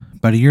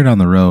about a year down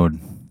the road,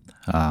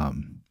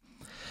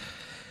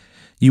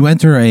 you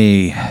enter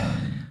a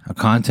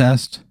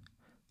contest,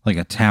 like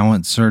a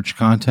talent search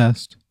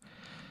contest.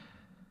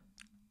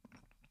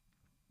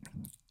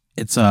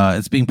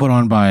 It's being put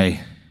on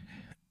by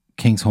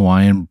King's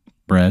Hawaiian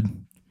Bread.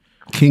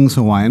 King's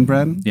Hawaiian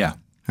Bread? Yeah.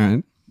 All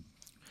right.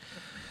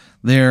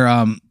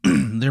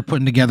 They're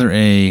putting together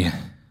a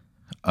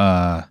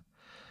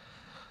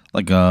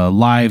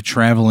live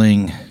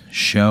traveling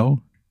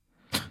show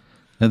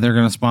that they're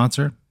going to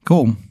sponsor.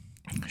 Cool.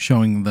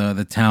 Showing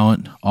the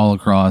talent all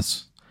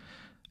across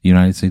the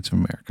United States of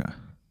America.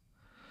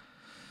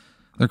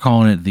 They're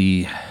calling it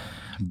the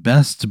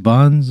Best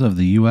Buns of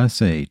the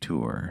USA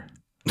Tour.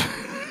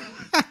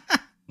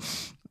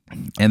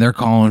 And they're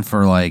calling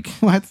for like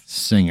What?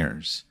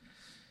 Singers,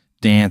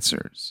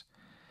 dancers,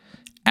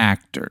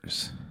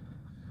 actors,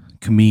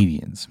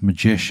 comedians,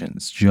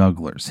 magicians,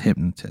 jugglers,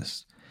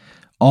 hypnotists,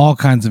 all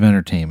kinds of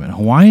entertainment.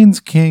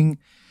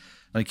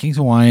 King's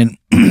Hawaiian,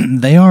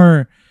 they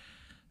are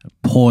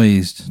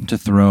poised to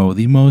throw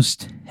the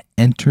most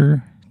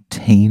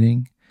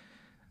entertaining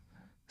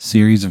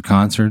series of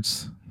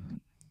concerts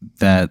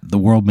that the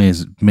world may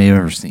have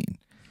ever seen.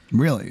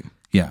 Really?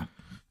 Yeah.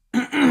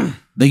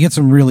 They get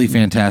some really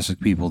fantastic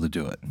people to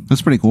do it.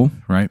 That's pretty cool.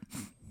 Right?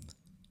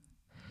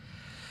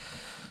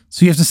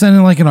 So you have to send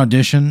in like an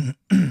audition.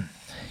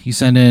 You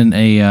send in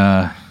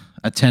a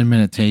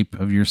 10-minute tape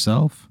of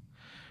yourself,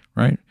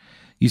 right?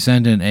 You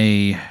send in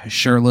a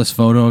shirtless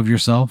photo of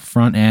yourself,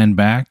 front and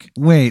back.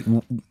 Wait,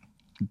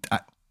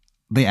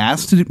 they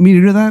asked me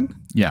to do that?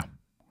 Yeah.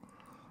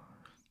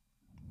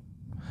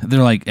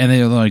 They're like,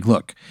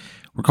 look,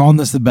 we're calling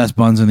this the Best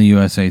Buns in the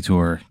USA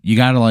Tour. You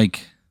got to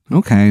like,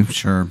 okay,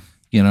 sure.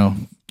 you know,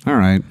 All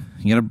right.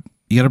 you got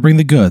to bring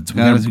the goods.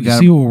 We got to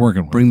see what we're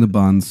working with. Bring the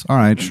buns. All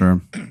right,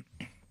 sure.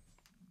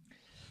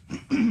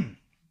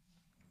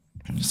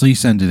 So you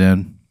send it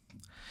in.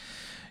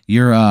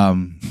 Your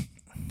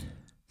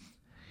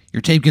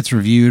tape gets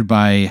reviewed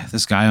by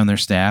this guy on their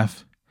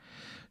staff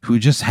who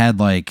just had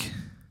like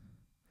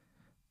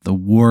the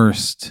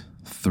worst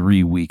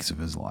 3 weeks of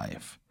his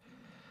life.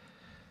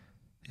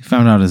 He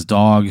found out his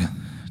dog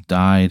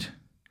died.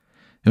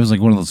 It was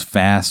like one of those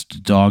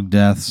fast dog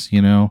deaths,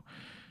 you know,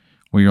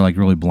 where you're like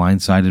really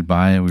blindsided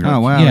by it.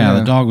 Wow. Yeah,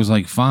 the dog was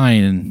like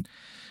fine. And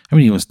I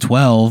mean, he was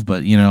 12,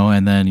 but you know,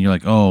 and then you're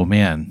like, oh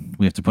man,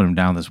 we have to put him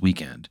down this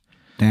weekend.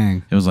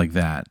 Dang. It was like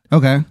that.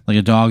 Okay. Like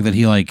a dog that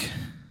he like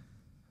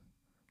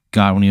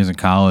got when he was in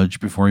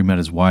college before he met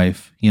his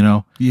wife, you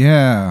know?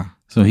 Yeah.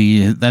 So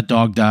that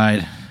dog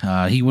died.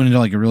 He went into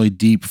like a really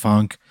deep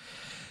funk.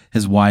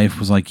 His wife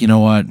was like, you know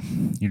what?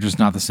 You're just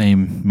not the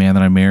same man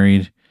that I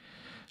married.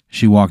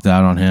 She walked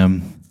out on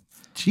him.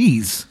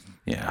 Jeez.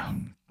 Yeah.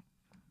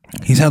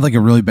 He's had like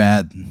a really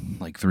bad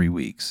like 3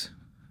 weeks.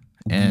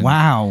 And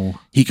wow.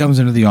 he comes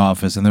into the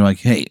office and they're like,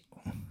 hey,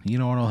 you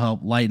know what'll help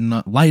lighten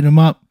him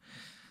up?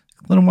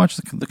 Let him watch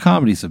the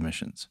comedy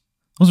submissions.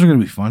 Those are going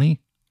to be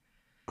funny.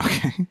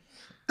 Okay.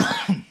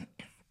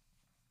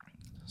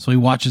 So he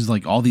watches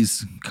like all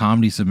these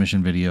comedy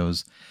submission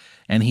videos,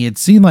 and he had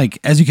seen like,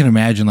 as you can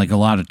imagine, like a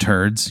lot of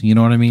turds, you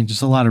know what I mean?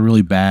 Just a lot of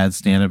really bad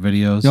stand-up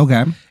videos.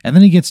 Okay. And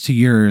then he gets to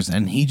yours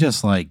and he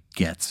just like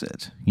gets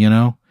it, you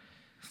know?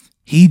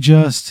 He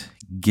just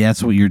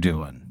gets what you're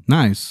doing.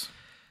 Nice.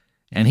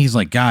 And he's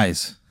like,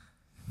 guys,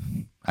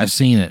 I've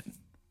seen it.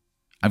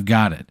 I've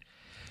got it.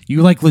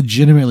 You like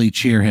legitimately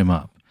cheer him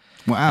up.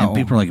 Wow. And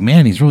people are like,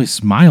 man, he's really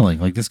smiling.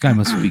 Like this guy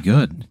must be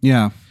good.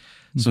 Yeah.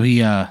 So he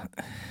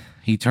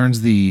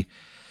sends the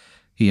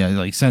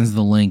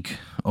link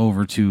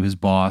over to his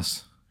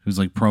boss, who's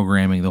like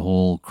programming the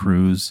whole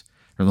cruise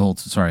or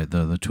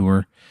the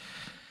tour.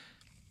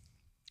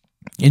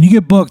 And you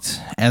get booked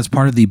as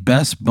part of the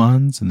Best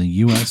Buns in the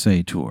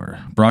USA Tour,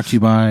 brought to you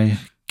by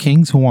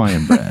King's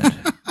Hawaiian Bread.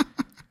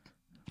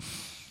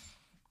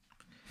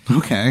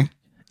 Okay.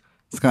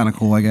 It's kind of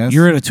cool, I guess.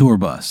 You're in a tour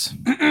bus.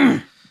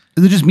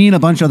 Is it just me and a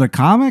bunch of other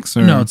comics?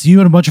 Or? No, it's you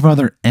and a bunch of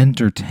other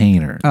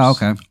entertainers. Oh,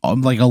 okay.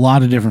 Like a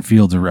lot of different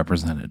fields are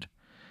represented.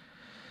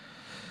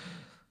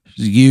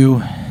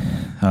 You,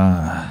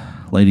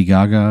 Lady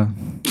Gaga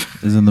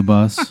is in the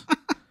bus.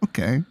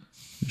 Okay.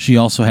 She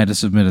also had to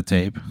submit a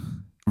tape.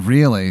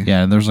 Really?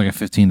 Yeah, and there's like a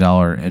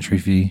 $15 entry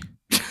fee.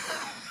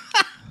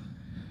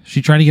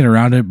 She tried to get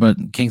around it, but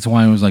King's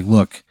Hawaiian was like,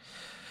 look,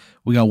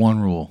 we got one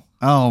rule.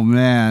 Oh,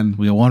 man.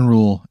 We got one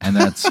rule, and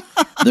that's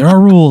there are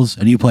rules,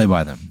 and you play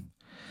by them.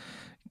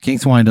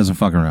 King's Hawaiian doesn't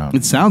fuck around.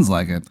 It sounds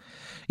like it.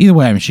 Either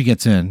way, I mean, she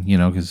gets in, you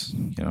know, because,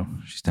 you know,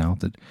 she's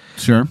talented.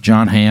 Sure.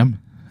 John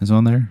Hamm is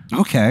on there.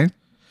 Okay.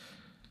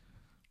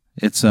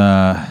 It's,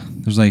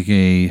 there's like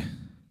a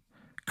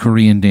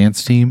Korean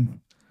dance team.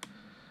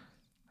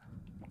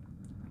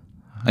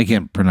 I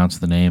can't pronounce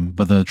the name,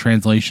 but the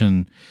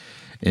translation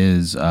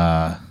is,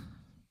 the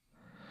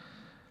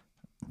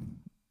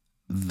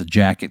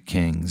Jacket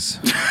Kings.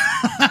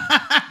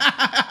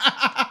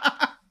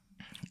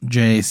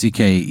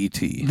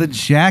 Jacket. The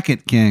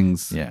Jacket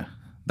Kings. Yeah.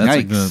 That's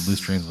like the Yikes. loose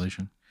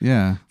translation.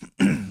 Yeah.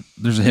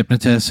 There's a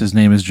hypnotist. His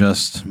name is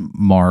just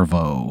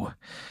Marvo.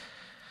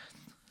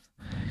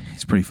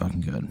 He's pretty fucking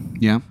good.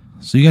 Yeah.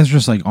 So you guys are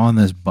just like on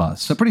this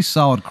bus. It's a pretty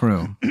solid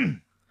crew.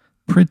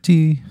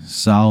 Pretty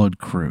solid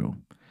crew.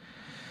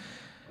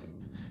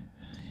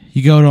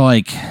 You go to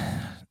like,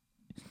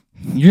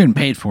 you're getting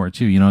paid for it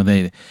too. You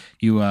know,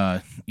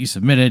 you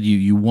submitted,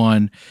 you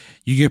won,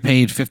 you get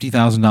paid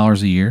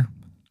 $50,000 a year.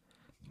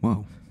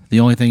 Whoa.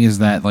 The only thing is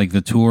that like the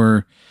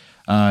tour,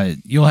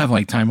 you'll have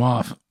like time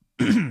off,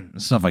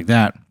 stuff like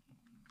that.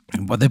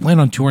 But they plan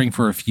on touring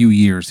for a few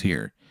years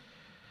here.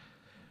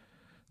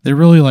 They're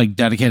really like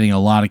dedicating a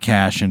lot of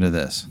cash into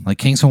this. Like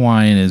King's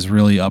Hawaiian is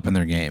really up in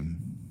their game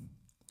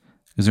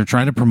because they're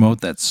trying to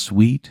promote that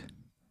sweet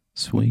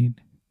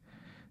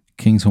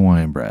King's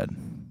Hawaiian bread.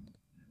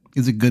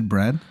 Is it good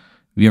bread?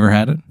 Have you ever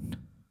had it?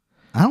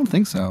 I don't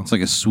think so. It's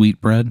like a sweet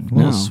bread, a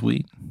little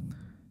sweet.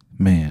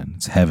 Man,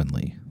 it's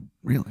heavenly.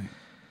 Really?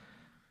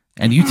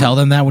 And you tell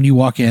them that when you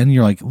walk in,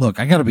 you're like,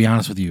 look, I got to be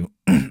honest with you.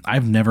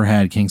 I've never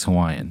had King's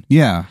Hawaiian.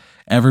 Yeah.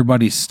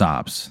 Everybody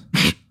stops.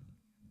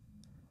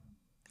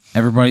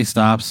 Everybody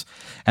stops,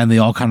 and they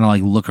all kind of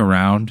like look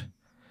around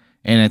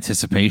in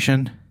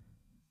anticipation.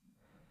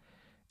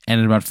 And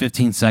in about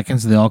 15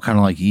 seconds, they all kind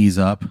of like ease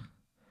up,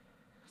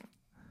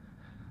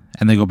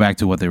 and they go back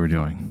to what they were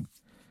doing.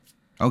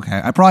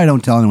 Okay. I probably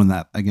don't tell anyone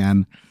that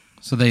again.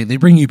 So they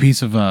bring you a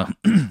piece of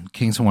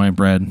King's Hawaiian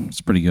bread. It's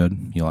pretty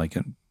good. You like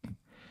it. A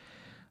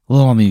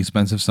little on the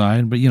expensive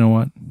side, but you know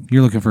what?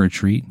 You're looking for a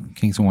treat.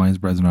 King's Hawaiian's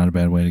bread's not a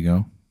bad way to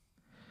go.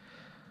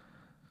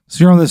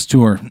 So you're on this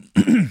tour.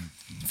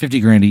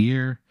 $50,000 a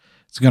year.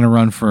 It's going to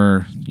run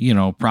for, you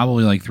know,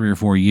 probably like 3 or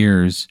 4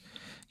 years.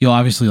 You'll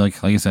obviously,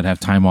 like I said, have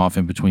time off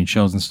in between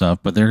shows and stuff,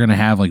 but they're going to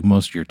have like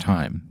most of your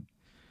time.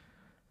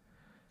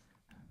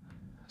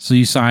 So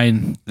you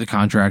sign the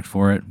contract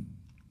for it.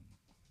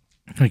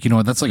 Like, you know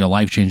what? That's like a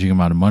life-changing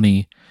amount of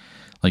money.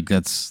 Like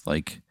that's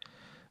like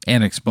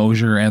an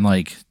exposure and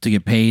like to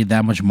get paid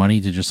that much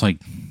money to just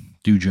like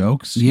do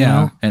jokes. Yeah. You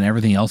know? And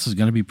everything else is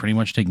going to be pretty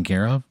much taken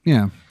care of.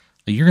 Yeah.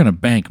 Like, you're going to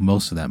bank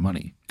most of that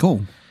money.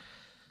 Cool.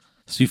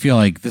 So you feel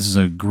like this is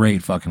a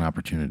great fucking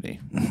opportunity.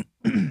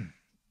 You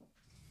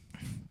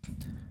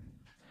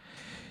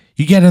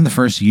get in the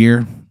first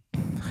year,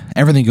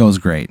 everything goes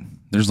great.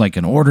 There's like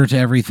an order to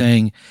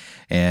everything,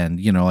 and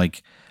you know,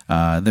 like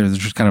there's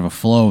just kind of a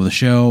flow of the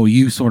show.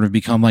 You sort of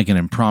become like an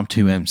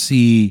impromptu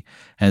MC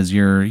as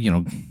you're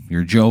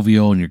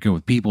jovial and you're good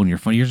with people and you're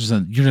funny. You're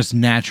just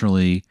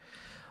naturally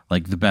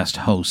like the best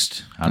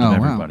host out of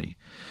everybody. Wow.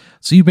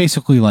 So you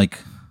basically like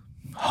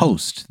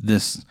host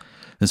this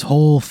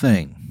whole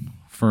thing.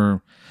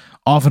 For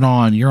off and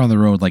on, you're on the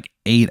road like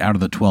 8 out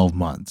of the 12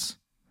 months.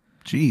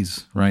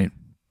 Jeez. Right?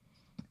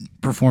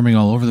 Performing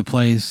all over the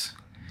place.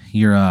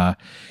 You're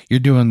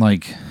doing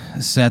like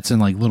sets in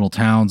like little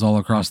towns all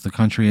across the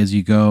country as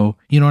you go.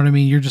 You know what I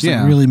mean? You're just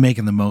like really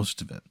making the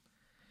most of it.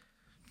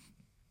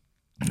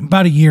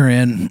 About a year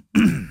in.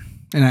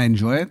 And I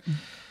enjoy it?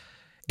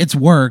 It's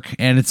work,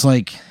 and it's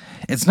like,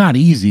 it's not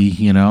easy,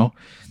 you know?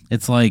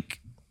 It's like,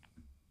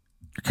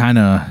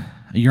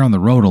 you're on the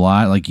road a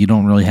lot. Like, you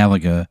don't really have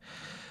like a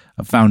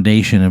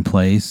foundation in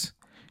place.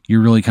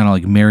 You're really kind of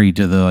like married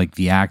to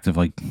the act of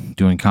like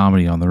doing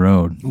comedy on the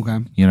road. Okay.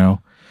 You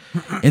know,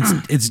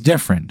 it's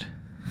different.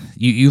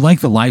 You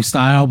like the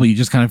lifestyle, but you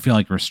just kind of feel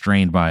like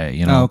restrained by it,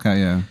 you know? Oh, okay.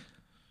 Yeah.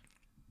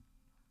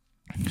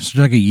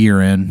 So like a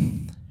year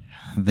in,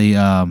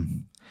 you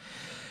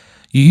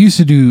used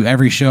to do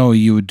every show,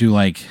 you would do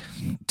like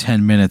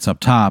 10 minutes up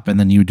top, and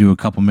then you would do a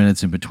couple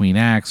minutes in between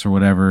acts or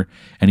whatever.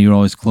 And you would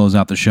always close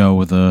out the show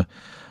with a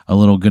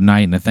little good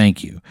night and a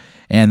thank you.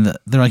 And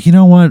they're like, you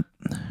know what?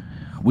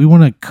 We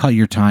want to cut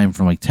your time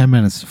from like 10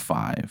 minutes to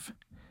 5.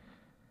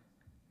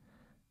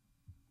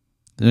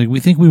 They're like,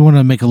 we think we want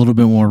to make a little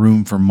bit more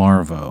room for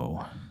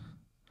Marvo.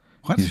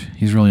 What?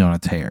 He's really on a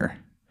tear.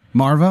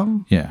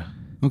 Marvo? Yeah.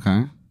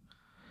 Okay.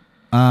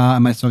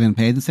 Am I still getting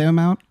paid the same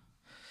amount?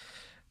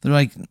 They're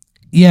like,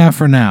 yeah,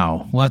 for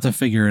now. We'll have to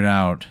figure it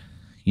out,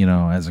 you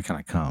know, as it kind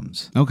of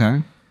comes.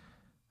 Okay.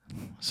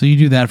 So you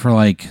do that for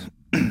like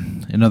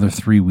another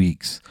 3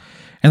 weeks.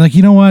 And like,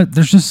 you know what?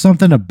 There's just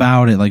something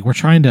about it. Like we're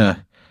trying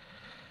to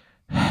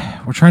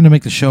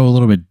make the show a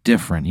little bit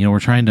different. You know,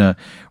 we're trying to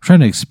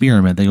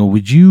experiment. They go,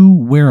 would you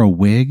wear a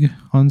wig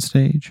on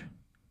stage?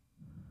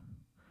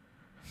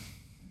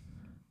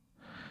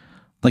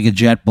 Like a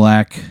jet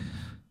black,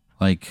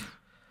 like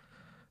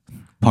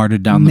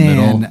parted down the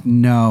middle?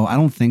 No, I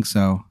don't think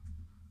so.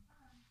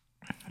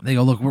 They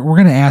go, look, we're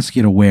going to ask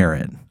you to wear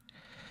it.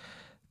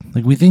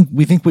 Like we think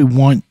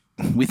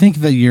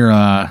that your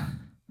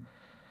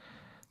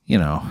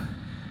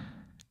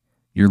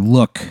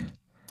look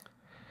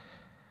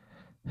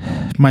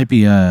might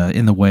be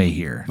in the way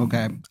here.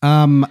 Okay.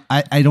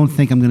 I don't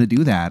think I'm going to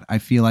do that. I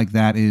feel like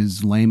that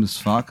is lame as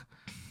fuck.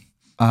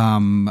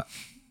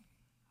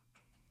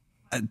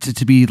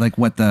 To be like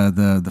what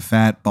the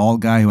fat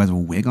bald guy who has a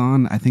wig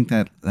on, I think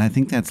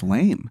that's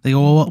lame. They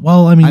go,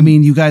 well, I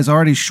mean, you guys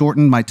already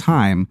shortened my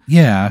time.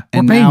 Yeah,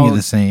 we're paying you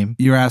the same.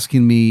 You're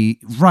asking me,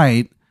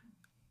 right?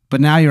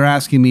 But now you're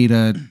asking me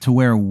to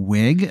wear a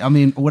wig. I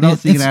mean, what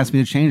else are you gonna ask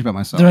me to change about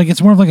myself? They're like,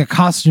 it's more of like a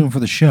costume for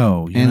the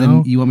show. You know?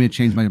 Then you want me to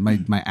change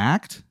my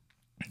act?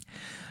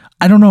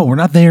 I don't know. We're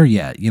not there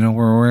yet. You know,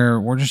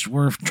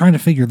 we're trying to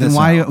figure this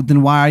out.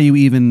 Then why are you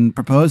even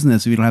proposing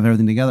this if you don't have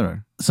everything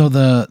together? So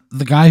the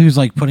guy who's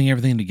like putting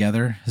everything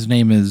together, his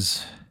name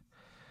is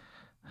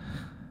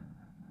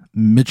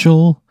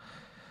Mitchell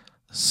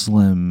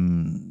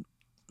Slim.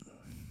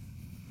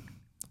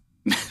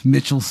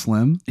 Mitchell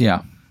Slim?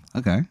 Yeah.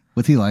 Okay.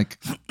 What's he like?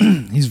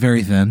 He's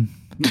very thin.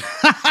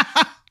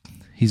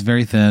 He's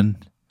very thin.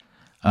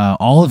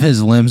 All of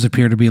his limbs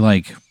appear to be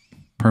like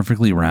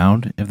perfectly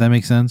round, if that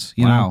makes sense.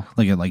 You know,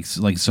 like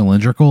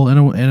cylindrical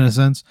in a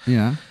sense.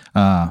 Yeah.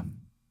 But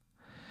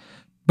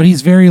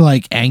he's very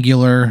like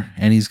angular,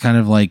 and he's kind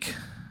of like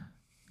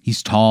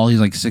he's tall.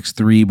 He's like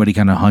 6'3", but he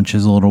kind of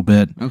hunches a little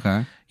bit.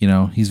 Okay. You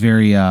know, he's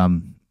very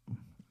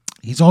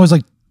he's always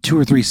like 2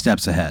 or 3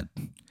 steps ahead.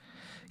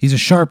 He's a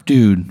sharp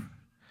dude,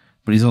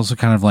 but he's also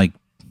kind of like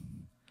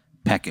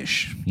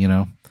peckish, you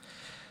know?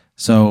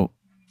 So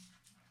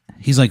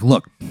he's like,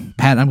 look,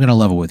 Pat, I'm going to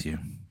level with you.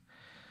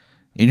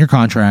 In your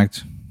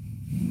contract,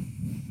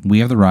 we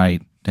have the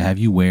right to have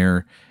you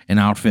wear an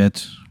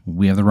outfit.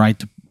 We have the right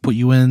to put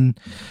you in.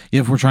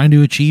 If we're trying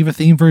to achieve a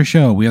theme for a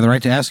show, we have the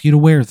right to ask you to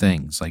wear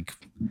things. Like,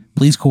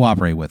 please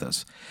cooperate with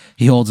us.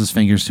 He holds his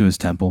fingers to his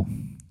temple.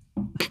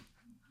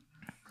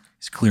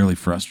 He's clearly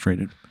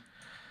frustrated.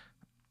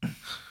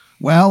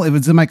 Well, if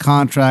it's in my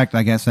contract,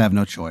 I guess I have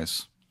no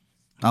choice.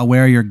 I'll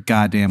wear your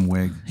goddamn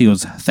wig. He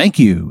goes, thank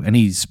you. And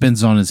he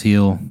spins on his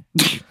heel.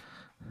 All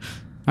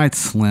right,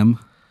 Slim.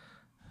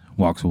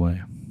 Walks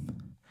away.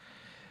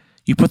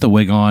 You put the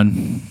wig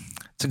on.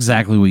 It's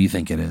exactly what you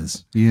think it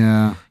is.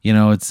 Yeah. You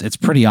know, it's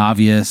pretty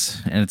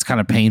obvious, and it's kind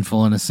of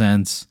painful in a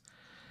sense.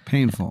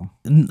 Painful.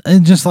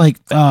 And just like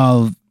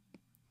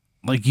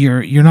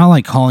you're not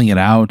like calling it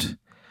out.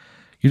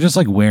 You're just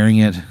like wearing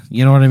it.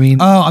 You know what I mean?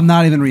 Oh, I'm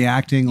not even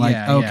reacting. Like,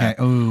 Yeah, okay. yeah.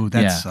 Oh,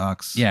 that Yeah.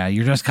 sucks. Yeah,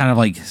 you're just kind of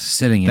like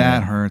sitting in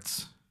That it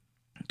hurts.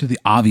 to the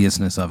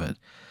obviousness of it.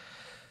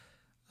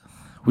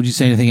 Would you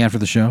say anything after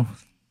the show?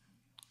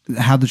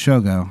 How'd the show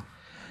go?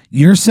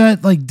 Your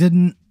set like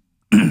didn't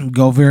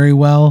go very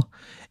well,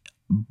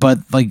 but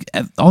like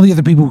all the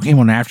other people who came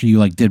on after you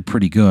like did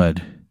pretty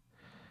good.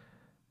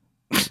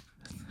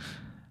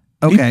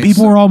 Okay.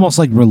 People were almost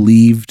like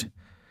relieved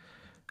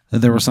that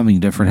there was something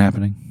different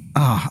happening.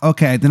 Oh,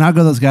 okay. Then I'll go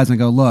to those guys and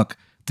go, look,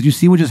 did you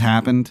see what just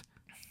happened?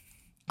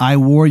 I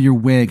wore your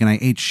wig and I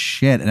ate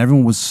shit and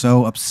everyone was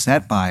so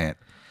upset by it.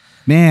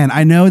 Man,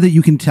 I know that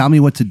you can tell me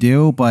what to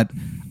do, but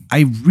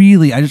I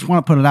just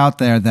want to put it out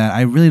there that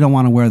I really don't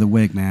want to wear the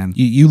wig, man.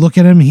 You look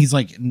at him, he's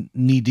like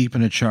knee deep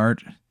in a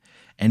chart,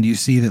 and you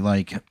see that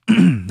like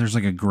there's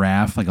like a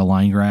graph, like a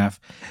line graph,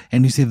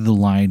 and you see that the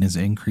line is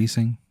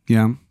increasing.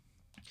 Yeah.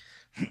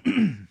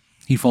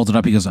 He folds it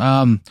up. He goes,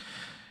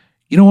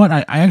 you know what?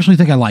 I actually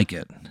think I like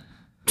it.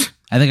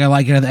 I think I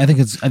like it. I think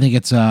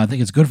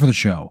it's good for the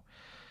show.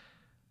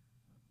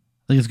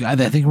 I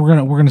think we're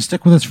gonna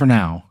stick with this for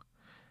now,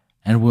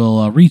 and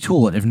we'll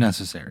retool it if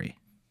necessary.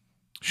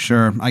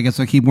 Sure. I guess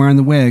I keep wearing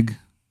the wig.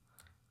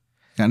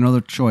 Got no other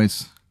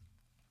choice.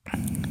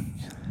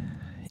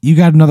 You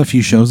got another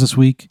few shows this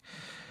week.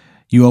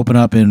 You open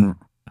up in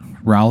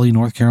Raleigh,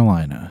 North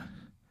Carolina.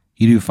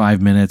 You do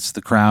 5 minutes.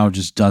 The crowd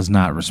just does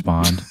not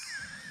respond.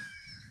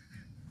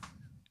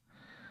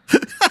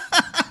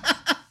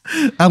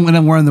 When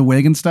I'm wearing the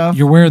wig and stuff.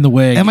 You're wearing the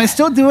wig. Am I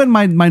still doing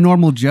my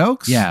normal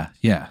jokes? Yeah.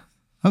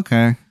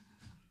 Okay.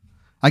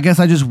 I guess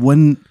I just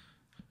wouldn't.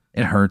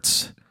 It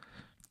hurts.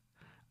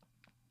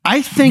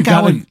 I think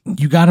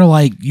You gotta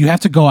like, you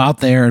have to go out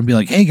there and be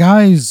like, hey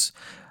guys,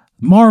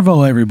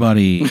 Marvo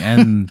everybody.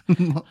 And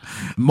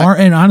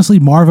and honestly,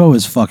 Marvo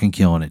is fucking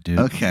killing it, dude.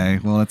 Okay.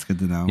 Well, that's good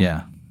to know.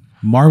 Yeah.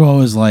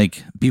 Marvo is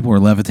like, people are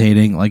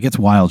levitating. Like, it's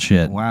wild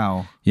shit.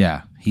 Wow.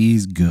 Yeah.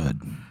 He's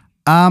good.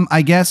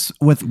 I guess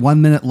with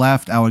 1 minute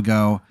left, I would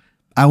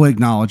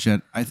acknowledge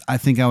it. I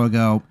think I would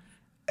go,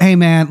 hey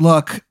man,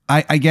 look,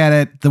 I get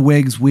it. The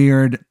wig's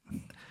weird.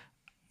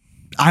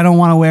 I don't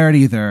want to wear it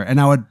either. And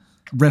I would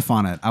riff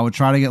on it. I would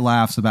try to get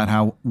laughs about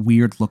how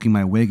weird looking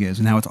my wig is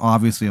and how it's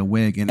obviously a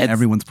wig and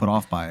everyone's put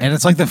off by it. And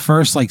it's like the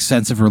first like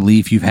sense of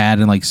relief you've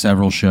had in like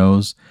several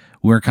shows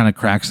where it kind of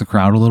cracks the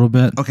crowd a little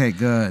bit. Okay,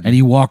 good. And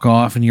you walk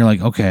off and you're like,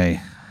 okay.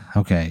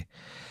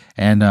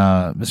 And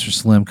Mr.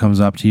 Slim comes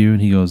up to you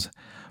and he goes,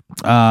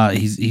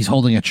 he's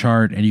holding a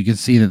chart and you can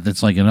see that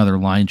it's like another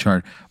line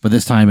chart, but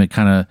this time it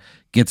kind of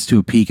gets to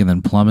a peak and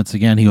then plummets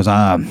again. He goes,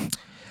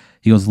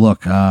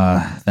 look,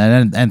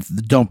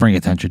 and don't bring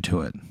attention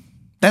to it.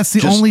 That's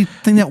the only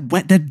thing that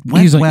went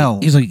he's like,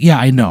 well. He's like, yeah,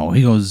 I know.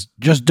 He goes,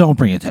 just don't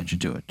bring attention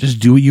to it. Just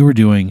do what you were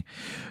doing.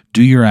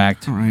 Do your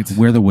act. All right.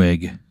 Wear the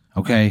wig.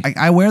 Okay.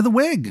 I wear the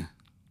wig.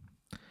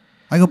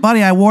 I go,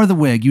 buddy, I wore the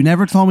wig. You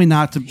never told me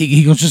not to.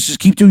 He goes, just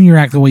keep doing your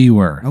act the way you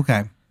were.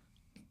 Okay.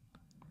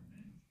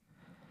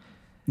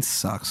 It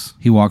sucks.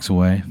 He walks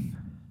away.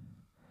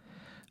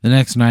 The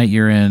next night,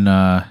 you're in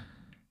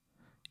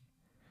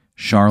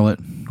Charlotte,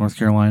 North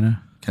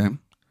Carolina. Okay.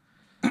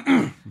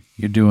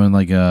 You're doing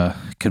like a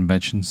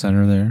convention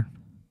center there.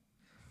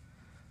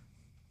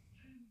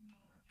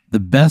 The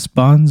Best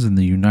Buns in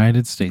the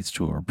United States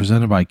tour,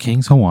 presented by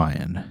King's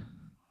Hawaiian.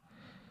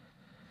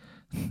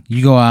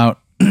 You go out.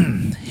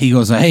 He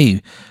goes,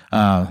 hey,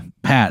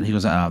 Pat. He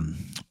goes,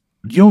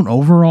 do you own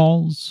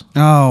overalls?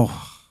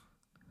 Oh.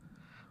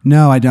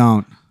 No, I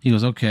don't. He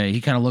goes, okay.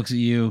 He kind of looks at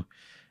you,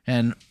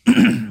 and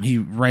he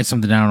writes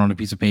something down on a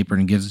piece of paper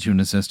and gives it to an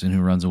assistant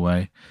who runs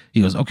away.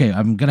 He goes, okay,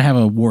 I'm going to have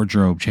a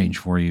wardrobe change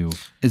for you.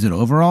 Is it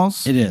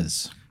overalls? It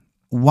is.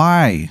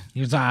 Why?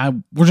 He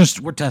goes,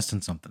 we're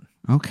testing something.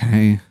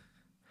 Okay.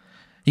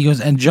 He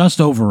goes, and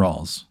just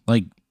overalls,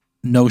 like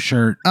no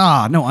shirt.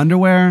 No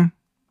underwear?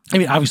 I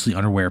mean, obviously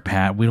underwear,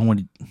 Pat. We don't want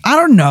to. I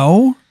don't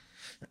know.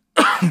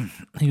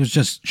 He was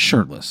just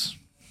shirtless.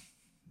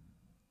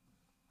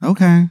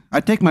 Okay.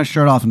 I take my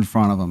shirt off in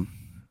front of him,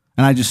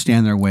 and I just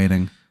stand there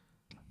waiting.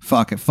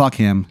 Fuck it. Fuck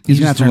him. He's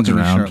He going to just have to look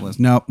turns at me around. shirtless.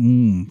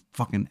 No.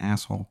 Fucking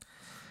asshole.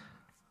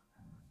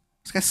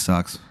 This guy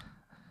sucks.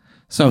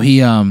 So he,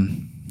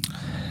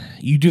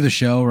 you do the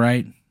show,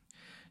 right?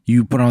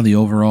 You put on the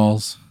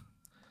overalls.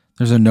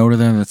 There's a note of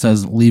them that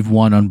says, leave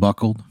one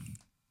unbuckled.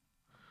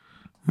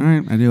 All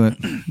right. I do it.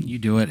 You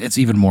do it. It's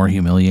even more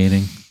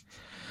humiliating.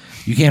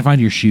 You can't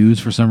find your shoes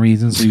for some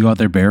reason, so you go out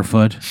there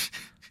barefoot.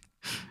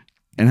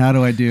 And how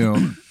do I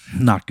do?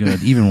 Not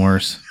good. Even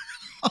worse.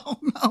 Oh,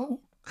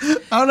 no.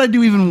 How did I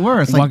do even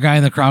worse? One guy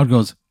in the crowd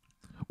goes,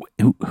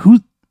 who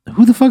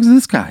the fuck is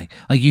this guy?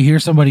 Like, you hear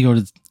somebody go,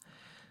 does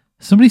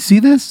somebody see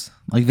this?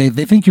 Like, they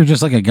think you're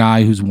just like a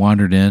guy who's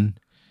wandered in.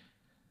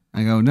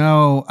 I go,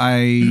 no,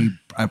 I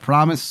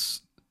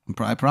promise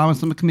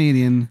I'm a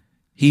comedian.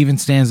 He even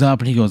stands up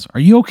and he goes, are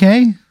you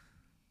okay?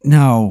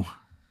 No.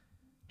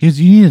 He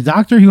goes, you need a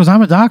doctor? He goes,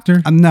 I'm a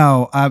doctor.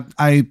 No,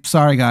 I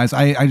sorry guys.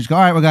 I just go,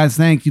 all right, well guys,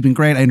 thanks. You've been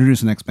great. I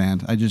introduce the next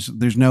band.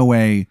 There's no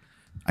way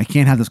I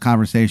can't have this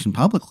conversation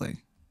publicly.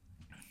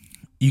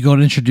 You go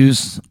to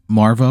introduce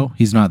Marvo.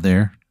 He's not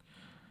there.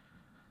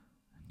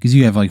 Because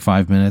you have like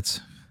 5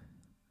 minutes.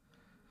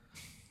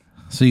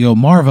 So you go,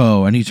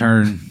 Marvo, and you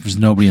turn. There's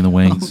nobody in the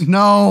wings. Oh,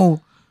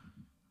 no.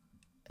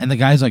 And the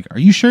guy's like, are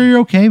you sure you're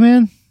okay,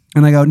 man?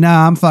 And I go,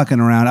 nah, I'm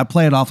fucking around. I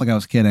play it off like I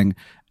was kidding.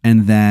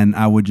 And then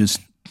I would just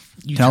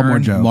tell more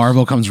jokes.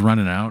 Marvo comes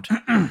running out.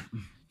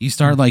 You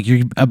start like,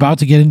 you're about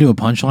to get into a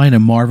punchline,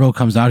 and Marvo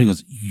comes out. He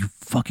goes,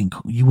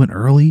 you went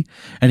early?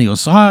 And he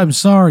goes, I'm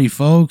sorry,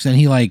 folks. And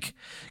he like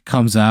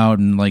comes out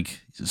and like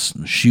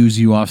just shoos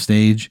you off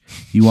stage.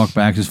 You walk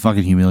back just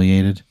fucking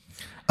humiliated.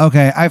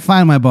 Okay, I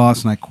find my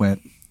boss and I quit.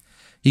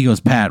 He goes,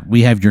 Pat,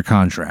 we have your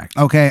contract.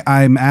 Okay,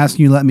 I'm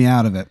asking you to let me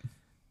out of it.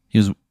 He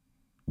goes,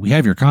 we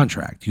have your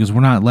contract. He goes,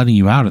 we're not letting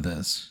you out of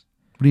this.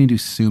 What do you do,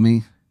 sue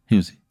me? He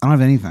goes, I don't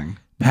have anything.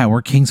 Pat,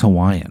 we're King's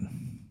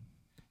Hawaiian.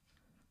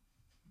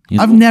 He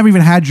goes, I've never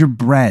even had your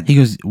bread. He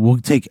goes, we'll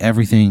take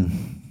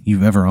everything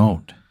you've ever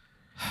owned.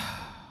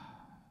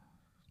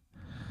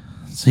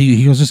 So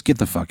he goes, just get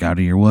the fuck out of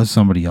here. We'll have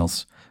somebody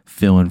else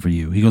fill in for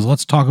you. He goes,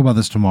 let's talk about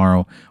this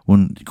tomorrow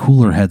when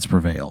cooler heads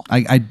prevail.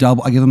 I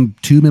give them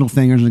 2 middle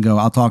fingers and go,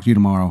 I'll talk to you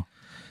tomorrow.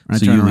 And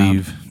So I turn you around.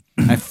 leave.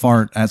 I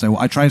fart as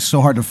I try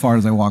so hard to fart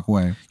as I walk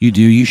away. You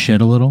do. You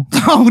shit a little.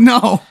 Oh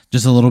no.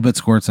 Just a little bit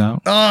squirts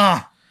out.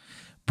 Ah,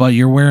 But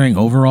you're wearing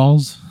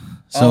overalls.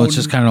 So it's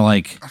just kind of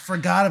like, I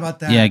forgot about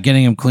that. yeah,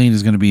 getting them clean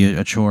is going to be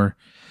a chore.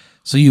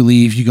 So you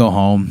leave, you go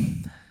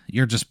home.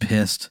 You're just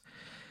pissed.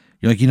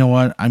 You're like, you know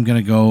what? I'm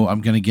going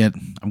to get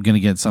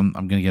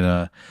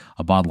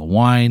a bottle of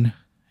wine.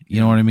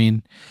 You know what I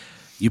mean?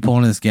 You pull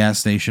into this gas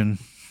station.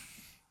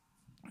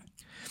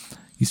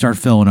 You start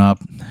filling up.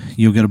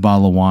 You'll get a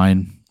bottle of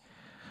wine.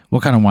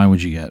 What kind of wine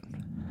would you get?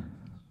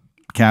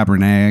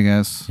 Cabernet, I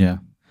guess. Yeah.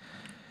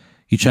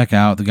 You check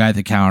out. The guy at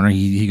the counter,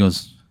 he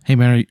goes, hey,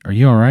 man, are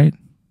you all right?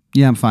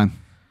 Yeah, I'm fine.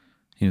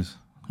 He goes,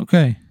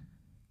 okay.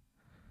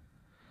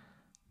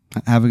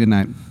 Have a good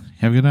night.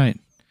 Have a good night.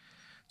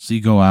 So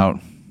you go out.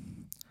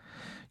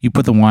 You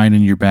put the wine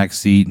in your back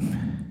seat.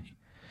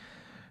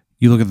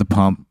 You look at the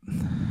pump.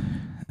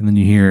 And then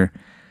you hear,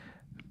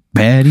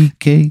 patty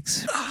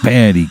cakes,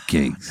 patty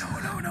cakes.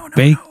 No.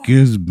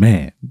 Baker's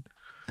man.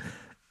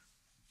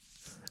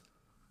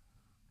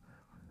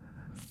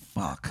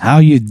 Fuck. How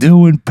you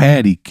doing,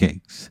 patty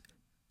cakes?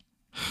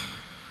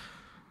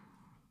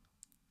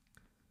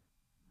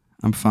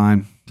 I'm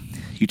fine.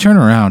 You turn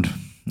around,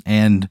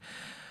 and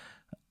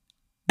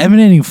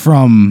emanating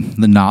from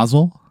the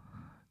nozzle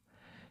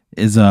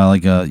is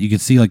you can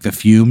see like the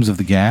fumes of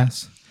the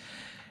gas,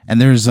 and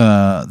there's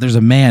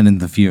a man in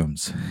the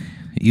fumes.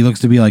 He looks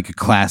to be like a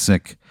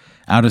classic,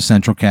 out of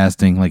central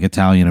casting, like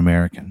Italian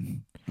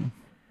American.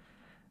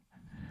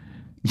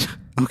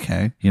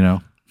 Okay. You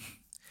know,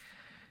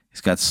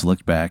 he's got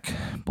slicked back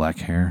black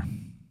hair.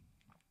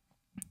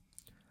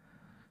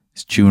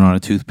 He's chewing on a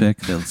toothpick.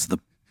 That's the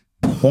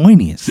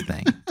pointiest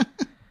thing.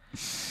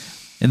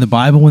 In the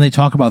Bible, when they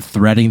talk about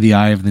threading the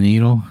eye of the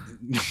needle,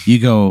 you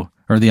go,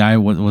 or the eye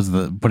was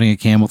the putting a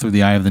camel through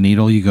the eye of the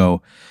needle. You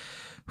go,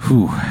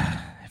 whew,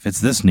 if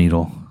it's this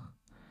needle,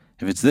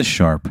 if it's this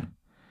sharp,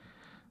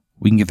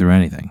 we can get through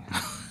anything.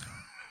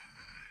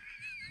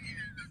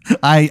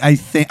 I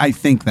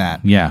think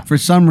that. Yeah. For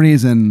some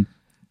reason,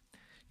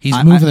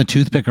 He's moving the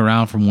toothpick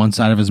around from one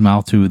side of his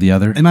mouth to the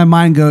other. and my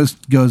mind goes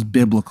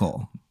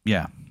biblical.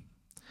 Yeah.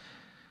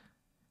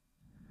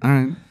 All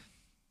right.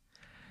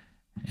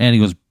 And he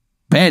goes,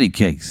 patty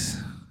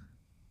cakes.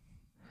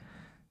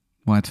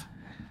 What?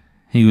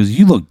 He goes,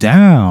 you look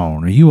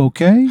down. Are you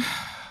okay?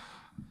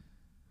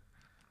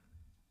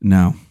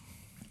 No.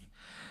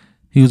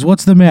 He goes,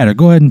 what's the matter?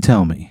 Go ahead and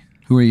tell me.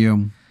 Who are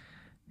you?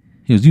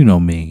 He goes, you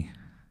know me.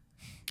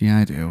 Yeah,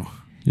 I do.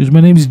 He goes,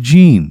 my name's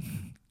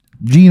Gene.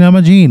 Gene, I'm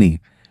a genie.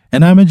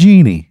 And I'm a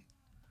genie.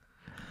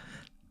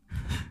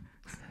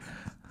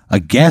 A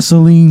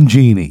gasoline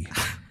genie.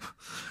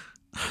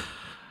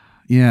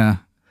 Yeah.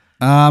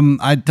 I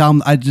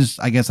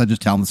guess I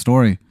just tell him the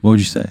story. What would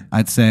you say?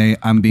 I'd say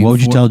I'm being. What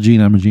would you tell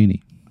Gene? I'm a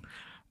genie.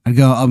 I'd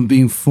go. I'm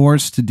being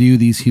forced to do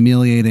these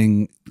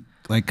humiliating,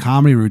 like,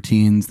 comedy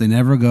routines. They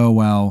never go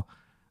well,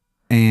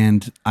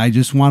 and I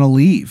just want to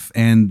leave.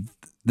 And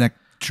that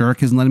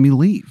jerk isn't letting me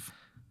leave.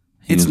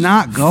 It's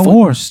not going.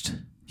 Forced.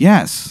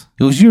 Yes.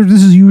 It was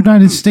this is the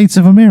United States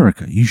of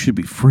America. You should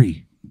be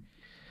free.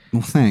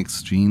 Well,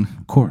 thanks, Gene.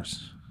 Of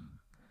course.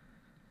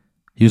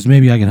 He goes,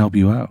 maybe I can help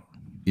you out.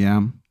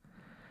 Yeah.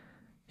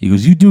 He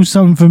goes, you do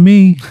something for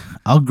me,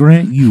 I'll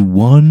grant you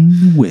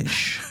one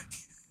wish.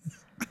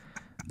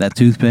 That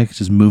toothpick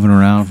just moving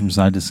around from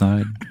side to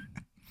side.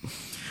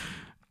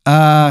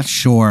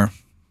 Sure.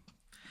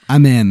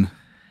 I'm in.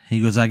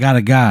 He goes, I got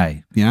a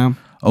guy. Yeah.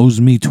 Owes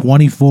me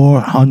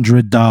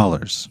 $2,400.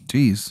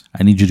 Jeez.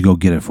 I need you to go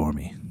get it for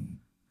me.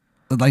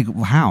 Like,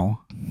 how?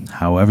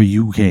 However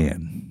you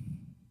can.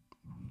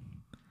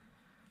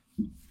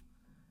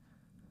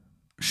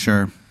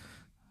 Sure.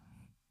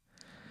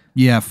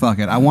 Yeah, fuck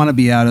it. I want to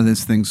be out of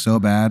this thing so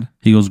bad.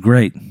 He goes,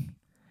 great.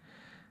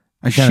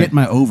 I shit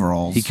my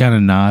overalls. He kind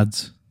of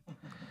nods.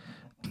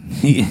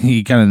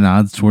 He kind of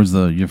nods towards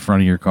the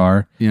front of your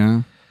car.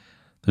 Yeah.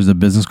 There's a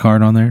business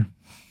card on there.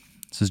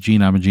 It says,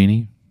 Gene, I'm a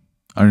genie.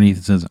 Underneath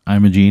it says,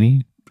 I'm a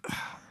genie.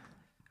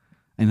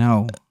 I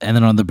know. And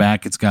then on the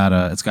back, it's got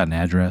an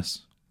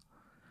address.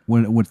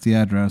 What's the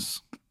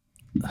address?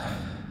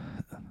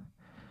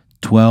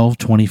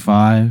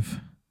 1225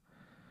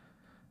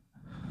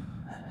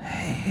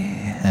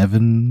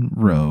 Heaven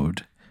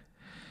Road.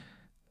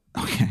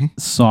 Okay.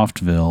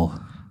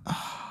 Softville.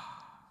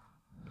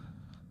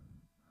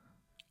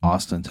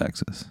 Austin,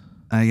 Texas.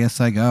 I guess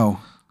I go.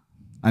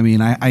 I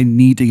mean, I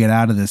need to get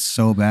out of this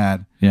so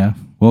bad. Yeah.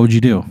 What would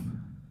you do?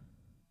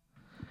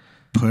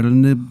 Put it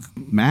in the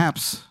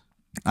maps.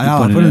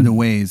 I'll put it into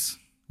Waze.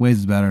 Waze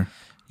is better.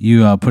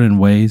 You put in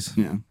Waze.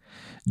 Yeah.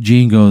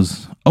 Gene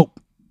goes, oh,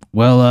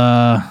 well,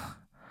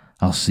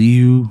 I'll see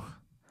you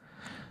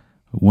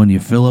when you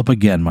fill up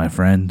again, my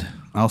friend.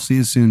 I'll see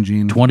you soon,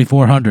 Gene.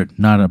 2,400,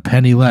 not a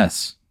penny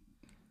less.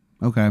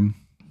 Okay.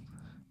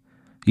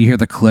 You hear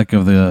the click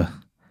of the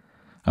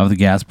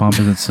gas pump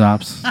as it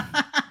stops.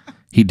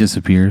 He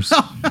disappears.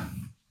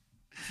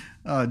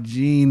 Oh,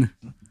 Gene.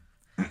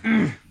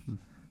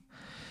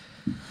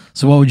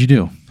 So what would you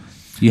do?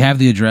 You have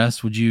the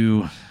address. Would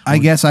you? I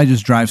guess I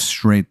just drive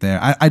straight there.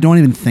 I don't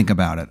even think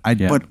about it. I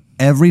put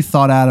every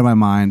thought out of my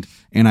mind,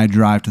 and I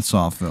drive to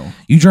Softville.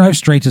 You drive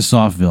straight to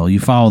Softville. You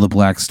follow the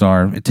Black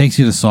Star. It takes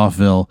you to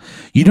Softville.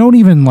 You don't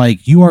even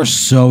you are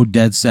so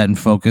dead set and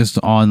focused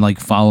on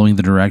following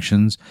the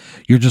directions.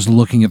 You're just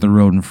looking at the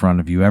road in front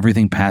of you.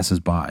 Everything passes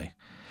by.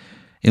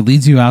 It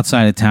leads you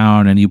outside of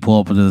town, and you pull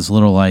up into this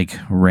little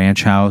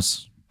ranch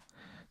house.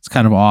 It's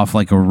kind of off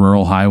a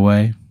rural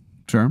highway.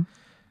 Sure.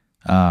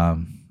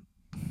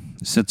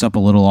 Sits up a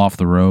little off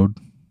the road.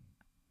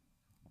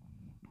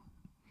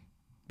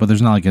 But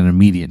there's not an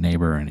immediate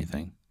neighbor or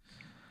anything.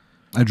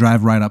 I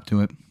drive right up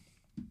to it.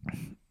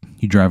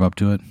 You drive up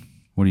to it.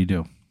 What do you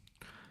do?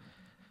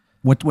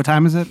 What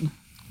time is it?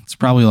 It's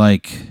probably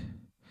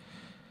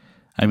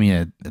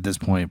at this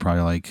point,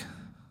 probably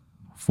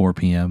 4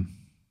 p.m.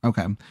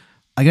 Okay.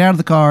 I get out of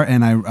the car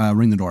and I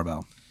ring the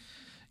doorbell.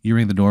 You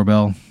ring the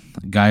doorbell.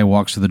 The guy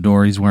walks to the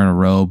door. He's wearing a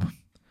robe.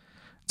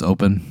 It's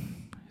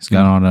open. He's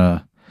got on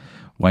a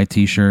white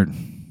t-shirt,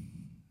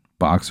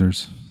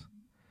 boxers.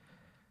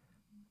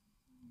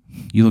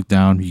 You look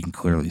down. You can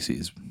clearly see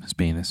his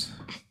penis.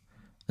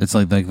 It's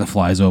like the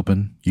fly's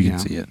open. You can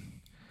see it.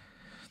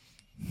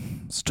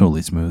 It's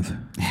totally smooth.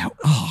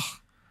 Oh.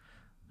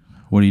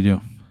 What do you do?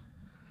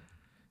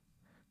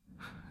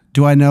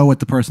 Do I know what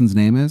the person's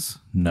name is?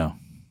 No.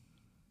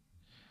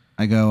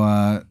 I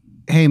go,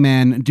 hey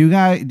man, do you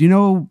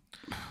know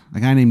a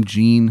guy named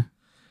Gene?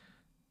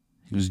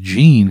 He was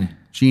Gene.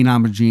 Gene,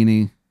 I'm a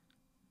genie.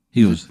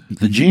 He was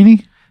the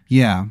genie?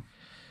 Yeah.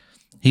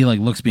 He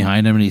looks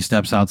behind him and he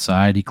steps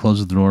outside. He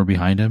closes the door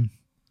behind him.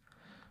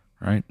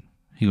 Right?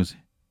 He goes,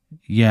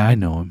 yeah, I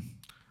know him.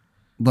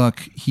 Look,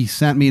 he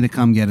sent me to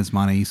come get his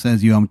money. He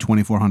says you owe him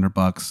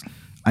 $2,400.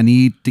 I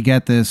need to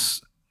get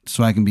this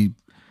so I can be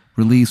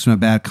released from a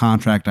bad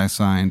contract I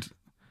signed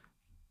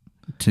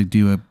to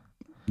do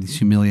these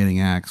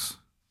humiliating acts.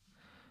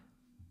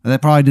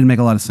 That probably didn't make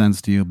a lot of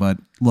sense to you, but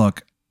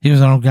look. He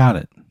goes, I don't got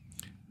it.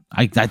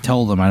 I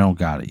told him I don't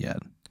got it yet.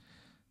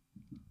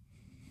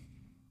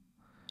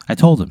 I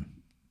told him.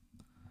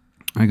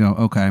 I go,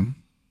 okay.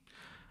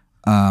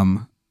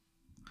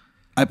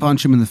 I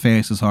punch him in the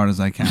face as hard as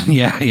I can.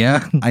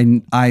 Yeah.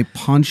 I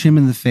punch him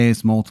in the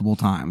face multiple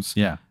times.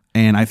 Yeah.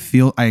 And I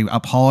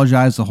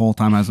apologize the whole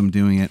time as I'm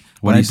doing it.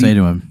 What do you say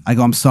to him? I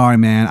go, I'm sorry,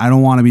 man. I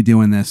don't want to be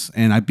doing this.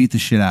 And I beat the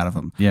shit out of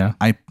him. Yeah.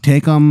 I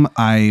take him.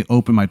 I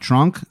open my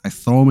trunk. I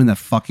throw him in that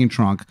fucking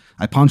trunk.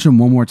 I punch him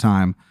one more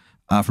time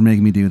for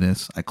making me do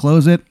this. I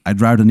close it. I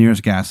drive to the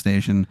nearest gas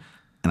station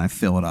and I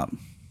fill it up.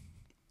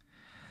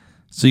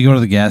 So you go to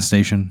the gas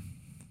station.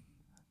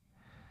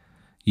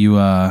 You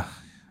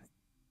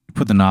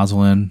put the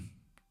nozzle in.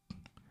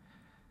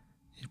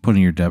 You put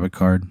in your debit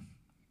card.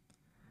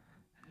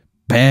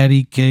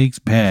 Patty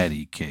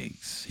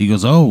cakes. He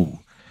goes, oh,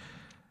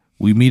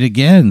 we meet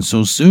again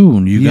so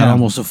soon. You got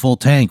almost a full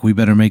tank. We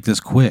better make this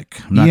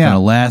quick. I'm not going to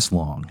last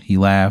long. He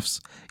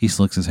laughs. He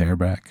slicks his hair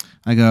back.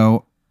 I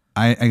go,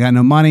 I got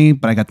no money,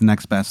 but I got the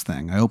next best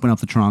thing. I open up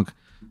the trunk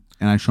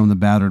and I show him the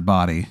battered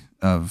body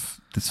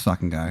of this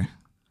fucking guy.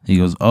 He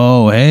goes,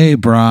 oh, hey,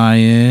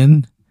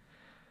 Brian.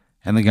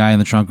 And the guy in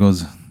the trunk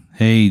goes,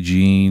 hey,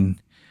 Gene.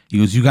 He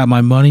goes, you got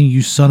my money,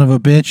 you son of a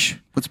bitch?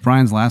 What's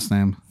Brian's last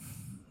name?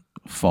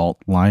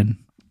 Fault line.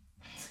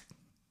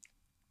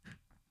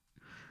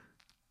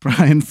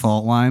 Brian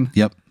Faultline?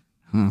 Yep.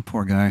 Oh,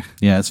 poor guy.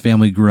 Yeah, his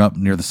family grew up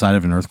near the site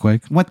of an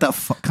earthquake. What the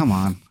fuck? Come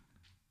on.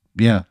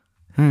 Yeah.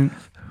 Right.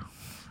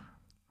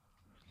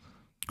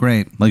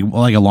 Great. Like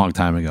a long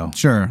time ago.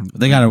 Sure.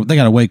 They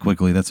got away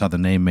quickly. That's how the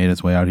name made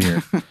its way out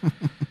here.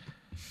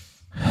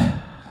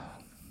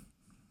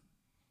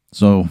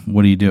 So,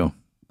 what do you do?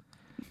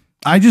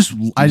 I just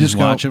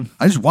watch him?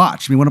 I just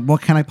watch. I mean,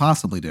 what can I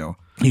possibly do?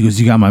 He goes,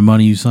 you got my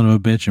money, you son of a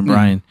bitch.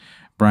 And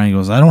Brian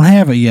goes, I don't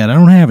have it yet. I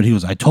don't have it. He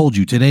goes, I told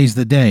you, today's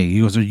the day. He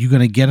goes, are you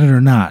going to get it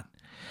or not?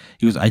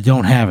 He goes, I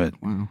don't have it.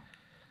 Wow.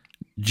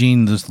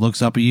 Gene just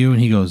looks up at you and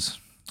he goes,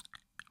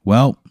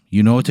 well,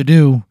 you know what to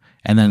do.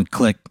 And then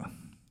click.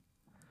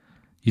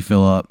 You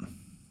fill up.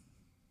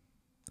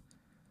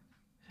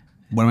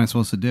 What am I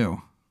supposed to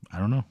do? I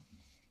don't know.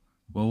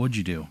 What would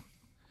you do?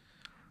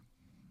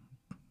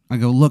 I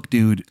go, look,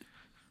 dude,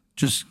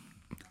 just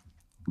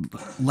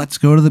let's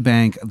go to the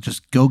bank.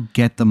 Just go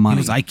get the money.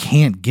 He goes, I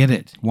can't get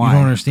it. Why? You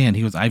don't understand.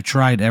 He goes, I've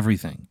tried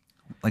everything.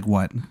 Like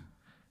what?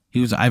 He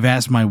goes, I've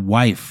asked my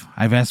wife.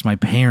 I've asked my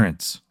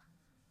parents.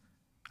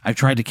 I've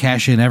tried to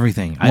cash in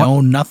everything. I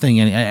own nothing,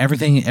 and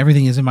everything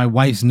is in my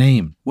wife's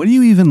name. What do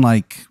you even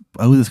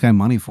owe this guy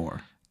money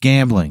for?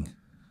 Gambling.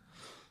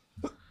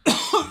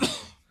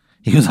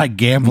 He goes, I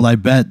gambled, I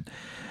bet,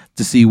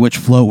 to see which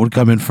float would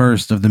come in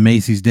first of the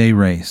Macy's Day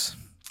Race.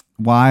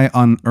 Why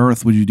on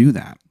earth would you do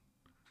that?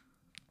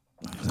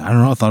 I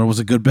don't know. I thought it was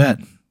a good bet.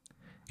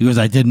 He goes,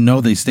 I didn't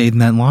know they stayed in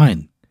that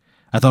line.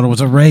 I thought it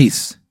was a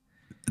race.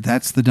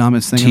 That's the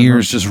dumbest thing.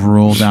 Tears just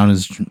roll down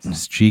his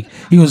cheek.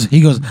 He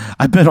goes,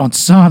 I bet on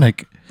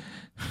Sonic.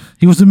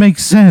 He goes, it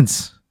makes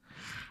sense.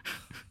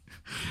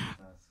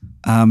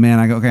 Man,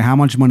 I go, okay, how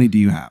much money do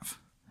you have?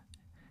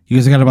 He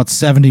goes, I got about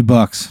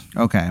 $70.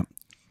 Okay.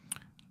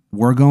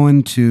 We're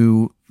going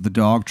to the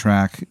dog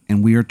track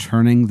and we are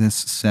turning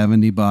this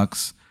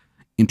 $70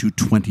 into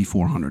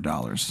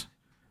 $2,400.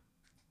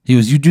 He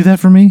goes, you do that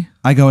for me?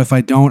 I go, if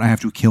I don't, I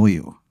have to kill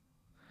you.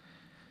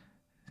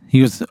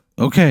 He goes,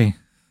 okay.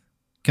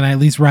 Can I at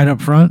least ride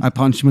up front? I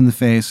punch him in the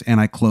face and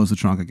I close the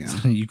trunk again.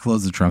 You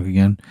close the trunk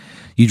again.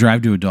 You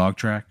drive to a dog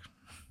track.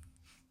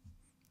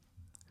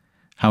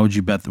 How would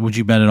you bet? Would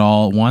you bet it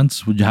all at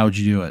once? How would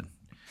you do it?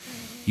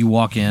 You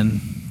walk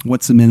in.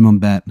 What's the minimum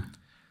bet?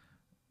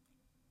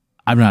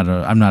 I'm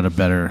not a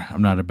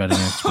betting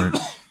expert.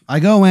 I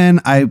go in,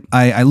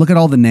 I look at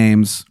all the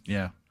names.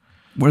 Yeah.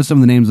 What are some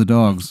of the names of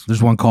dogs?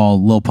 There's one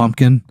called Lil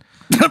Pumpkin.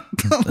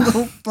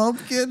 Little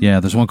Pumpkin? Yeah,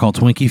 there's one called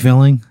Twinkie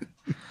Filling.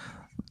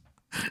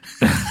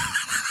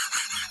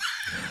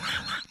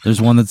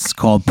 There's one that's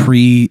called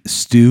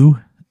Pre-Stew,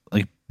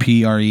 like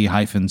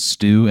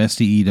PRE-stew,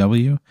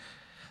 STEW.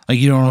 Like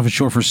you don't know if it's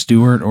short for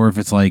Stewart or if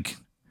it's like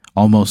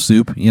almost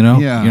soup, you know?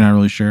 Yeah. You're not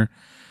really sure.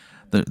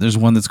 There's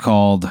one that's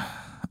called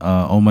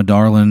Oh My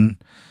Darlin'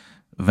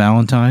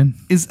 Valentine.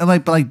 Is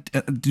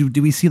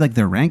do we see like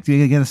their rank? Do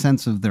you get a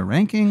sense of their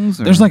rankings?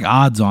 Or? There's like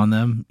odds on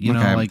them, you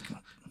know, like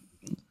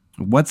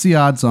what's the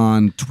odds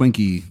on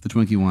Twinkie, the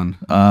Twinkie one?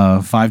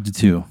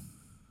 5-2.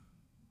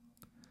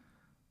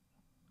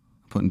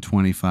 Putting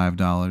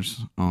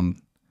 $25 on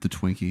the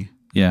Twinkie.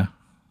 Yeah.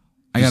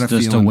 I got a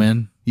just to feeling.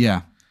 win.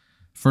 Yeah.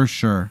 For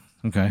sure.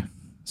 Okay.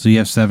 So you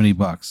have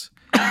 $70.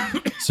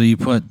 So you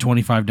put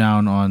 25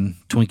 down on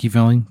Twinkie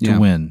filling to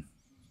win.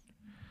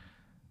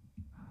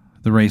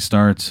 The race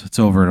starts. It's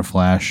over in a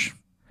flash.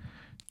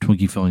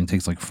 Twinkie filling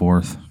takes like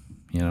fourth,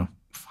 you know.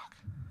 Fuck.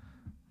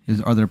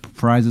 Are there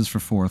prizes for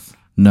fourth?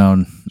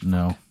 No.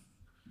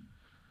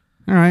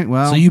 All right,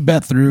 well. So you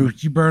bet through.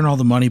 You burn all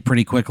the money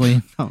pretty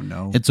quickly. Oh,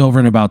 no. It's over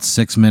in about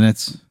 6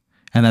 minutes.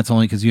 And that's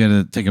only because you had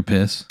to take a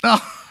piss.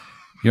 Oh.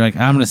 You're like,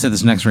 I'm going to sit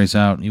this next race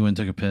out. You went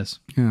and took a piss.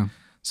 Yeah.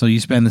 So you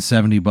spend the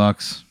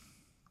 $70.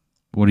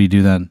 What do you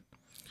do then?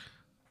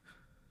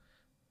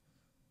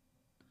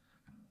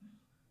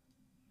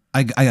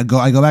 I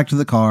go back to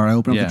the car. I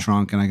open up Yeah. the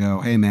trunk and I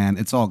go, "Hey man,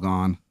 it's all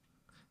gone."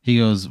 He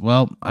goes,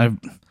 well, I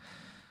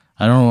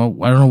don't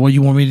know what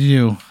you want me to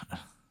do.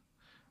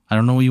 I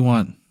don't know what you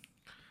want.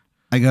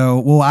 I go,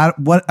 "Well,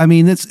 I'm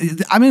in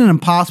an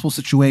impossible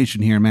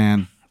situation here,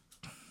 man.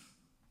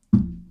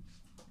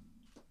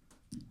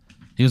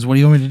 He goes, what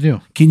do you want me to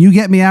do? Can you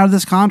get me out of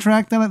this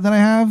contract that I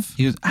have?"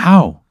 He goes,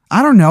 how?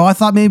 I don't know. I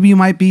thought maybe you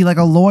might be like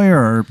a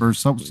lawyer or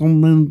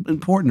someone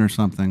important or He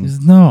something. says,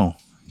 no.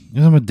 He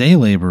goes, I'm a day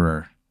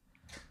laborer.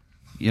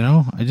 You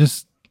know,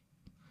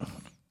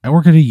 I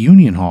work at a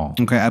union hall.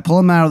 Okay, I pull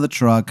him out of the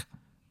truck.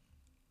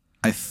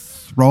 I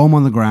throw him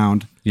on the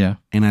ground. Yeah.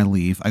 And I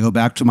leave. I go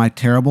back to my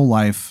terrible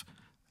life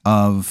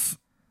of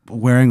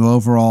wearing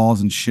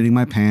overalls and shitting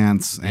my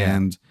pants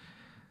and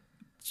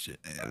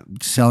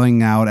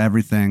selling out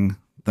everything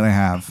that I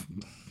have.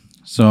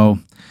 So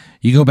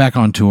you go back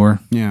on tour.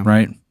 Yeah.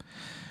 Right?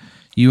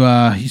 You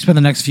spend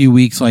the next few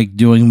weeks like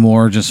doing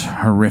more just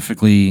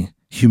horrifically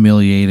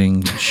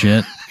humiliating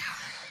shit.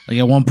 Like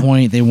at one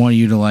point they want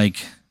you to like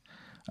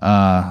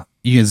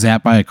you get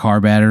zapped by a car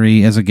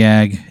battery as a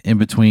gag in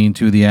between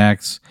two of the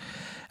acts.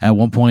 At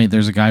one point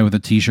there's a guy with a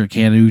t-shirt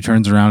cannon who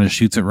turns around and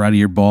shoots it right at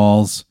your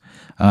balls.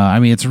 I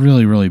mean, it's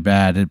really, really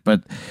bad.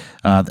 But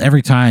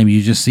every time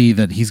you just see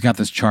that he's got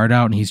this chart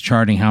out and he's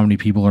charting how many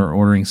people are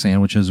ordering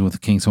sandwiches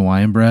with King's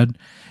Hawaiian bread.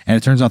 And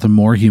it turns out the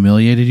more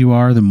humiliated you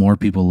are, the more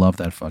people love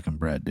that fucking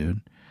bread, dude.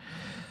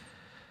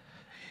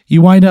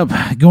 You wind up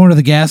going to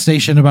the gas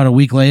station about a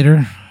week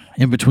later,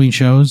 in between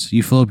shows.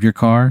 You fill up your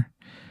car,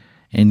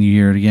 and you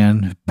hear it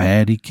again.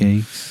 Patty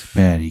cakes,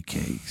 patty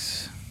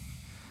cakes.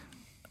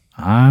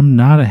 I'm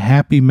not a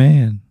happy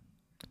man.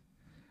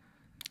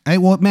 Hey,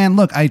 well, man,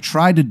 look, I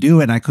tried to do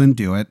it and I couldn't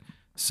do it.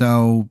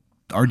 So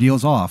our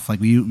deal's off. Like,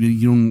 you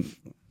don't.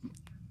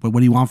 What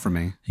do you want from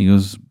me? He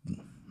goes,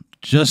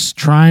 just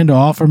trying to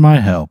offer my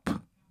help.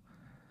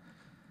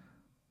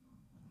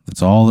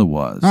 That's all it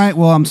was. All right,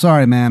 well, I'm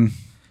sorry, man.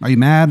 Are you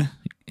mad?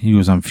 He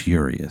goes, I'm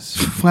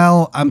furious.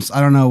 Well, I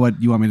don't know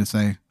what you want me to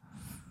say.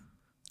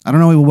 I don't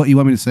know what you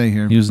want me to say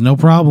here. He goes, no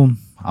problem.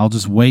 I'll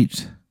just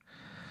wait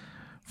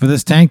for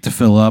this tank to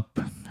fill up,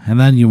 and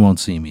then you won't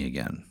see me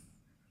again.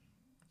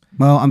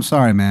 Well, I'm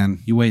sorry, man.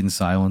 You wait in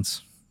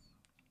silence.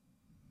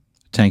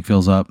 Tank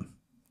fills up.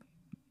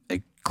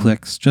 It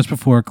clicks. Just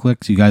before it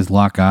clicks, you guys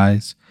lock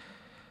eyes.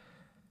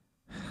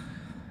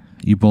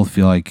 You both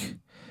feel like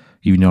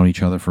you've known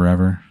each other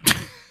forever.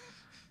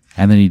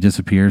 And then he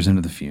disappears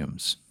into the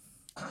fumes.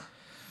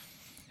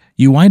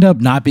 You wind up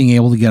not being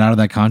able to get out of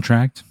that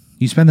contract.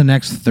 You spend the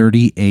next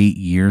 38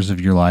 years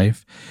of your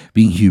life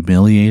being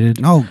humiliated.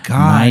 Oh,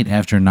 God. Night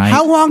after night.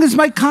 How long is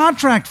my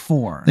contract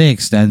for? They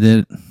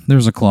extended it. There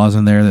was a clause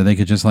in there that they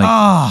could just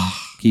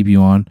keep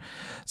you on.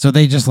 So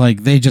they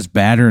just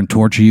batter and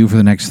torture you for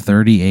the next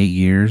 38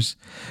 years.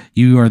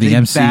 You are the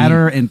MC.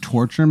 Batter and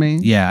torture me?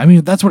 Yeah, I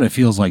mean, that's what it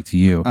feels like to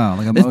you. Oh,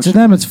 like emotionally. To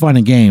them, it's fun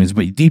and games,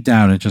 but deep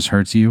down, it just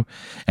hurts you,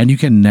 and you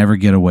can never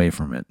get away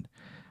from it.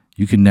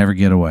 You can never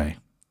get away.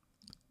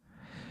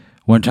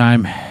 One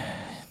time,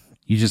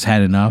 you just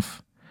had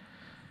enough.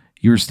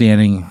 You were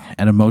standing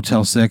at a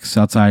Motel 6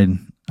 outside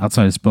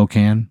of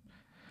Spokane,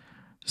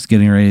 just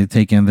getting ready to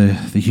take in the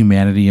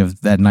humanity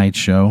of that night's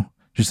show.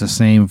 Just the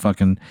same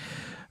fucking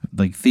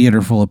like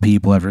theater full of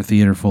people after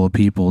theater full of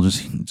people,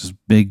 just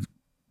big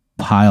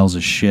piles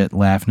of shit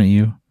laughing at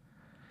you.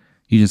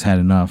 You just had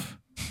enough.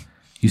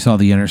 You saw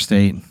the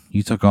interstate.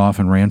 You took off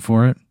and ran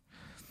for it.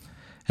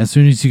 As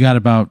soon as you got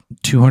about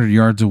 200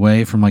 yards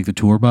away from like the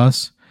tour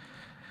bus,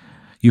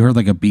 you heard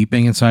like a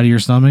beeping inside of your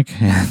stomach,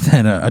 and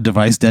then a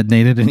device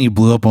detonated, and you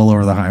blew up all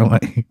over the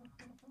highway.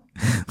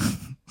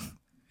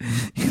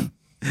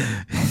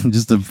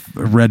 Just a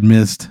red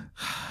mist.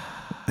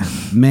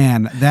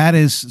 Man, that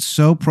is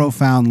so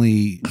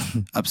profoundly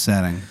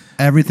upsetting.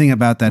 Everything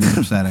about that is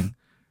upsetting.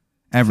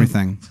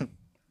 Everything.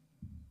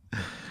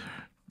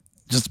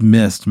 Just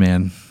mist,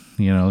 man.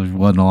 You know, there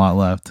wasn't a lot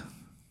left.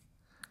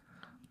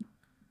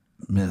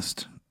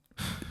 Mist.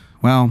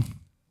 Well,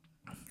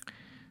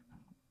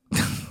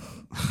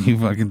 You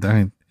fucking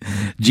died.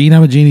 Gene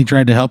Amagini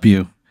tried to help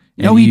you.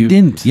 No, he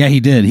didn't. Yeah, he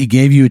did. He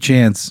gave you a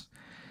chance,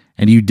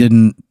 and you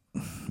didn't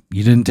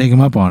take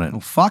him up on it.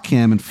 well, fuck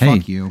him and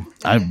fuck you.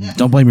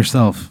 Don't blame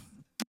yourself.